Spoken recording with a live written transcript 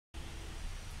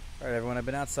Alright everyone, I've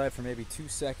been outside for maybe 2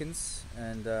 seconds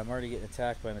and I'm already getting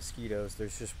attacked by mosquitoes.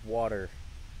 There's just water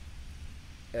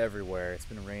everywhere. It's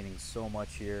been raining so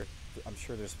much here. I'm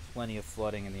sure there's plenty of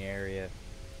flooding in the area.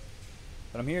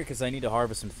 But I'm here because I need to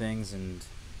harvest some things, and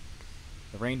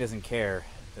the rain doesn't care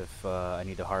if I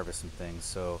need to harvest some things.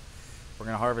 So we're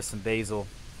going to harvest some basil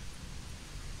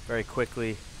very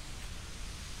quickly,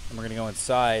 and we're going to go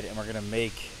inside and we're going to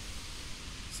make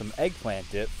some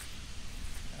eggplant dip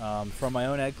from my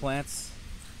own eggplants,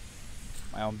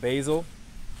 my own basil,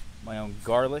 my own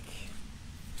garlic,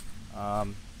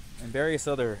 and various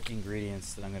other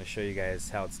ingredients that I'm going to show you guys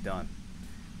how it's done.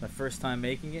 My first time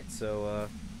making it, so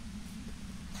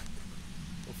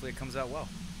hopefully it comes out well.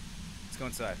 Let's go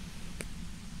inside.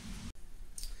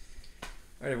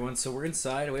 Alright everyone, so we're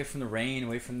inside, away from the rain,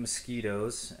 away from the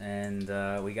mosquitoes,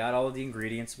 and we got all of the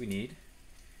ingredients we need.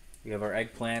 We have our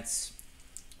eggplants,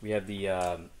 we have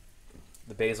the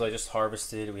basil I just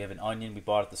harvested, we have an onion we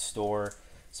bought at the store,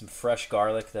 some fresh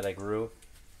garlic that I grew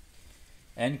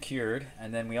and cured,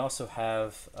 and then we also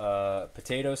have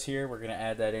potatoes here. We're going to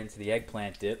add that into the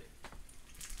eggplant dip.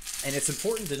 And it's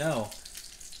important to know,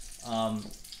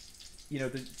 you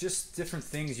know, just different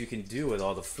things you can do with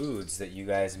all the foods that you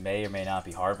guys may or may not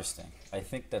be harvesting. I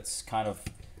think that's kind of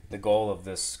the goal of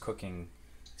this cooking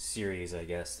series, I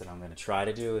guess, that I'm going to try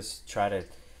to do, is try to,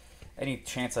 any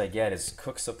chance I get, is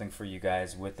cook something for you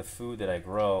guys with the food that I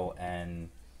grow, and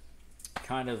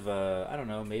kind of, I don't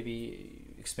know, maybe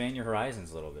expand your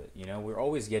horizons a little bit. You know, we're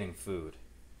always getting food.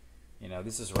 You know,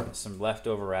 this is some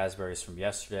leftover raspberries from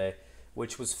yesterday,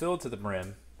 which was filled to the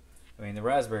brim. I mean, the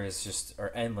raspberries just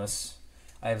are endless.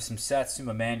 I have some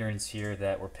Satsuma mandarins here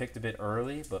that were picked a bit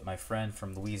early, but my friend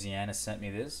from Louisiana sent me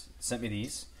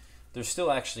these. They're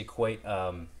still actually quite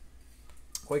good,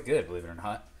 believe it or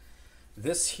not.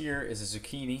 This here is a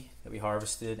zucchini that we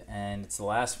harvested, and it's the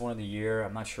last one of the year.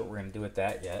 I'm not sure what we're going to do with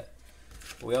that yet.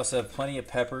 But we also have plenty of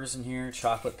peppers in here,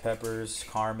 chocolate peppers,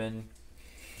 Carmen,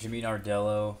 Jimmy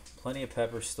Nardello, plenty of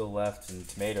peppers still left, and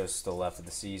tomatoes still left of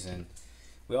the season.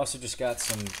 We also just got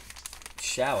some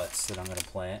shallots that I'm going to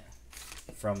plant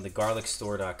from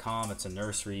thegarlicstore.com. It's a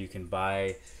nursery. You can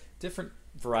buy different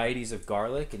varieties of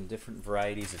garlic and different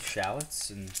varieties of shallots,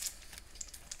 and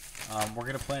we're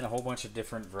going to plant a whole bunch of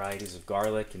different varieties of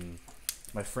garlic. And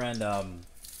my friend,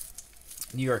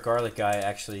 New York garlic guy,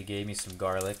 actually gave me some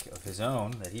garlic of his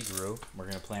own that he grew. We're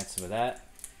going to plant some of that,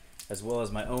 as well as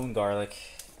my own garlic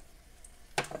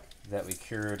that we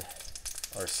cured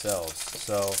ourselves.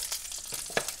 So,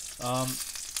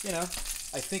 you know,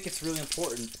 I think it's really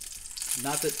important,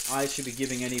 not that I should be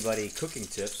giving anybody cooking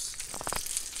tips,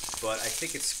 but I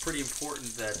think it's pretty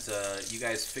important that you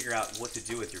guys figure out what to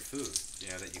do with your food,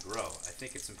 you know, that you grow. I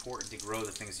think it's important to grow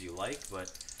the things you like,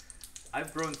 but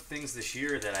I've grown things this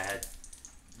year that I had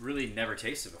really never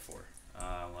tasted before,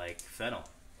 like fennel.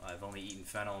 I've only eaten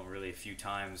fennel really a few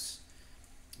times,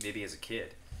 maybe as a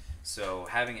kid. So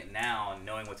having it now and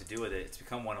knowing what to do with it, it's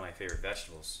become one of my favorite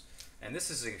vegetables. And this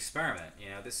is an experiment. You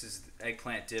know, this is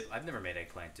eggplant dip. I've never made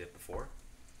eggplant dip before.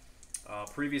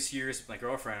 Previous years, my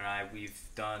girlfriend and I, we've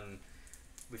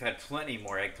had plenty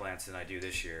more eggplants than I do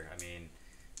this year. I mean,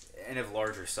 and of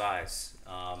larger size,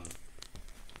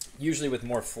 usually with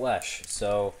more flesh.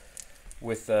 So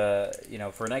with you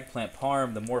know, for an eggplant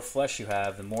parm, the more flesh you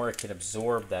have, the more it can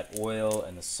absorb that oil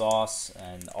and the sauce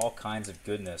and all kinds of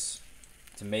goodness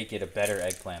to make it a better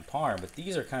eggplant parm. But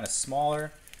these are kind of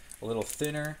smaller, a little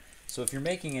thinner. So if you're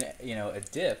making you know, a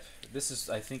dip, this is,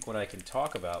 I think, what I can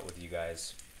talk about with you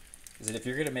guys, is that if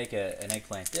you're going to make an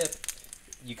eggplant dip,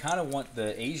 you kind of want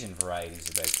the Asian varieties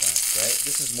of eggplants, right?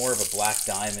 This is more of a black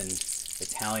diamond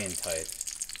Italian type.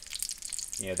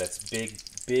 You know, that's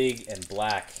big and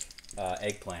black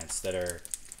eggplants that are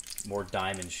more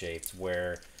diamond shaped,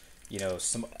 where, you know,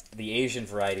 the Asian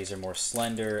varieties are more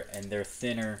slender and they're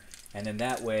thinner, and then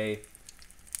that way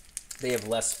they have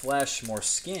less flesh, more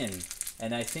skin,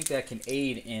 and I think that can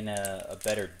aid in a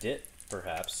better dip,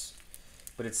 perhaps,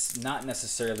 but it's not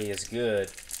necessarily as good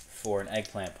for an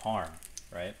eggplant parm,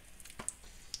 right?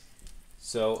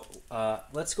 So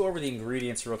let's go over the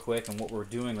ingredients real quick and what we're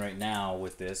doing right now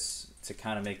with this to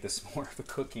kind of make this more of a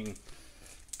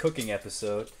cooking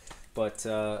episode. But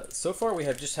so far we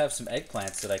just have some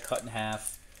eggplants that I cut in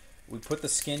half. We put the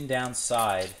skin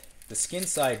the skin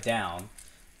side down,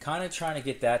 kind of trying to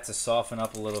get that to soften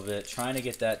up a little bit, trying to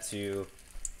get that to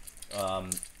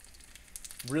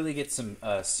really get some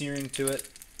searing to it.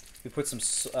 We put some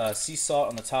sea salt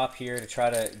on the top here to try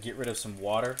to get rid of some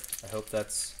water. I hope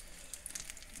it's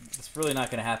really not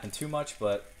going to happen too much,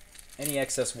 but any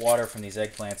excess water from these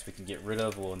eggplants we can get rid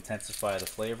of will intensify the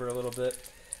flavor a little bit.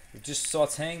 We're just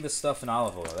sauteing the stuff in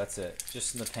olive oil. That's it.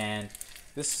 Just in the pan.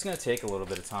 This is going to take a little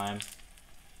bit of time.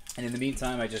 And in the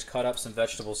meantime, I just cut up some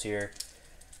vegetables here.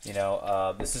 You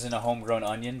know, this isn't a homegrown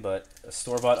onion, but a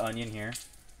store-bought onion here.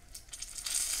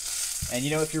 And you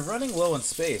know, if you're running low on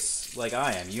space, like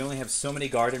I am, you only have so many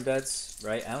garden beds,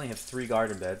 right? I only have 3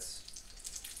 garden beds.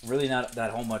 Really not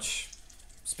that whole much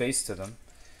space to them.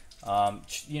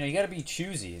 You know, you got to be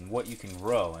choosy in what you can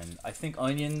grow. And I think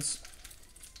onions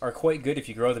are quite good if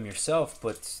you grow them yourself,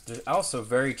 but they're also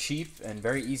very cheap and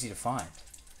very easy to find.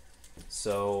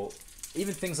 So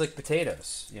even things like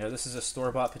potatoes, you know, this is a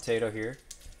store-bought potato here,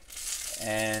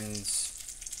 and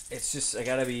it's just, I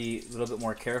gotta be a little bit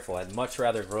more careful. I'd much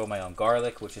rather grow my own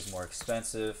garlic, which is more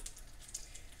expensive.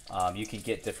 You can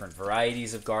get different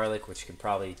varieties of garlic, which can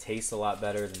probably taste a lot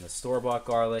better than the store-bought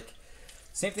garlic.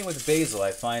 Same thing with basil.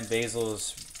 I find basil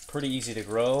is pretty easy to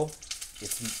grow.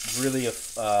 It's really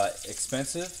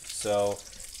expensive, so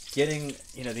getting,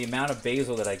 you know, the amount of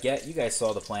basil that I get, you guys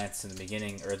saw the plants in the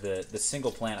beginning, or the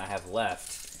single plant I have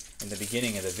left in the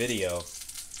beginning of the video.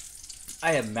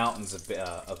 I have mountains of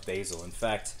basil. In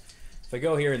fact, if I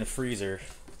go here in the freezer,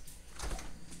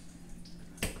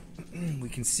 we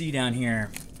can see down here,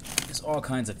 there's all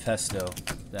kinds of pesto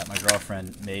that my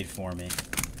girlfriend made for me.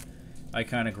 I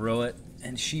kind of grow it,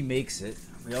 and she makes it.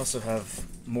 We also have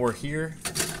more here.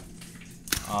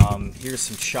 Here's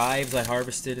some chives I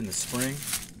harvested in the spring.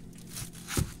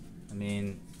 I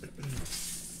mean, I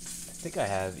think I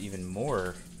have even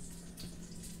more.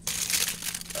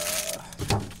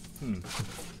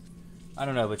 I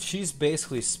don't know, but she's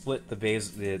basically split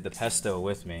the pesto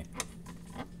with me.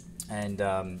 And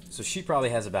so she probably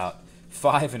has about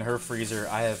 5 in her freezer.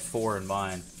 I have 4 in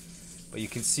mine. But you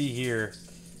can see here,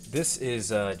 this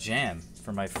is jam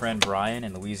from my friend Brian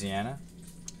in Louisiana.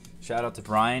 Shout out to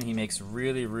Brian. He makes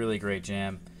really, really great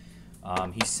jam.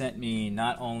 He sent me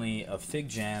not only a fig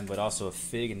jam, but also a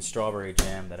fig and strawberry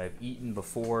jam that I've eaten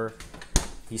before.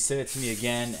 He sent it to me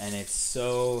again, and it's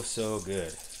so, so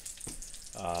good.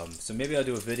 So maybe I'll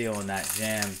do a video on that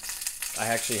jam. I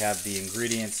actually have the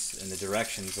ingredients and the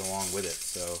directions along with it,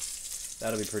 so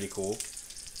that'll be pretty cool.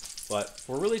 But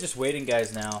we're really just waiting,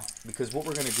 guys, now, because what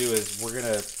we're going to do is we're going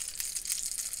to,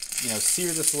 you know,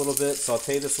 sear this a little bit,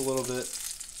 saute this a little bit,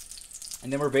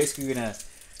 and then we're basically going to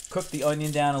cook the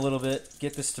onion down a little bit,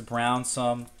 get this to brown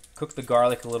some, cook the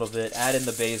garlic a little bit, add in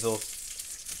the basil.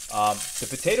 The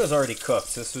potato's already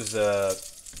cooked. This was a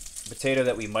potato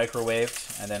that we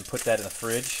microwaved and then put that in the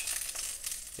fridge.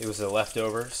 It was a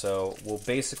leftover, so we'll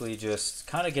basically just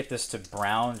kind of get this to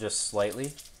brown just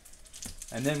slightly.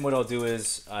 And then what I'll do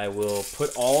is I will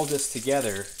put all this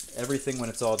together, everything when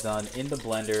it's all done, in the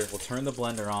blender. We'll turn the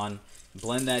blender on,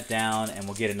 blend that down, and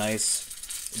we'll get a nice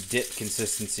dip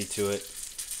consistency to it.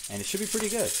 And it should be pretty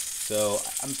good. So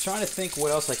I'm trying to think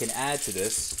what else I can add to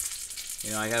this.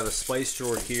 You know, I have a spice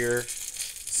drawer here,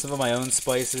 some of my own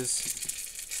spices.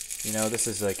 You know, this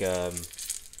is like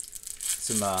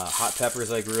some hot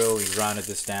peppers I grew. We grounded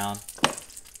this down.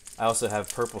 I also have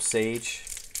purple sage,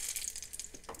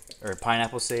 or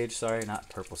pineapple sage, sorry, not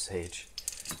purple sage.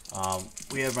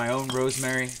 We have my own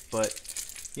rosemary, but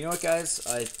you know what, guys?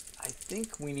 I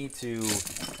think we need to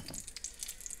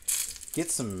get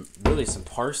some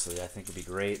parsley. I think would be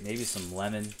great. Maybe some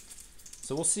lemon.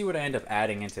 So we'll see what I end up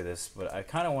adding into this, but I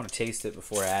kind of want to taste it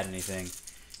before I add anything,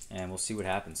 and we'll see what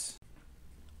happens.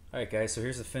 Alright guys, so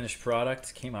here's the finished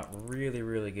product. Came out really,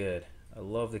 really good. I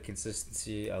love the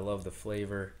consistency. I love the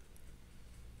flavor.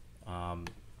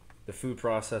 The food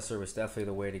processor was definitely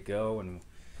the way to go, and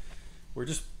we're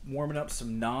just warming up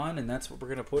some naan, and that's what we're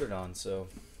going to put it on. So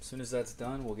as soon as that's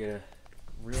done, we'll get a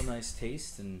real nice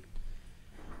taste, and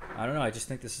I don't know, I just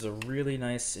think this is a really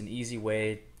nice and easy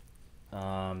way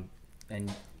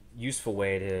and useful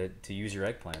way to use your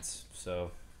eggplants.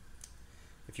 So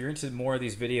if you're into more of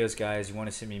these videos, guys, you want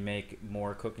to see me make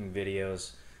more cooking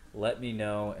videos, let me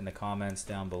know in the comments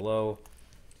down below.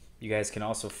 You guys can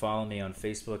also follow me on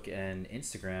Facebook and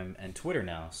Instagram and Twitter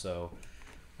now. So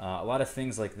a lot of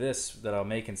things like this that I'll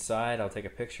make inside, I'll take a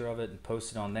picture of it and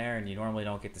post it on there, and you normally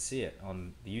don't get to see it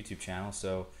on the YouTube channel.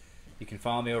 So you can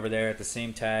follow me over there at the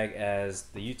same tag as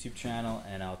the YouTube channel,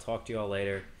 and I'll talk to you all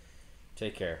later.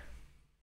 Take care.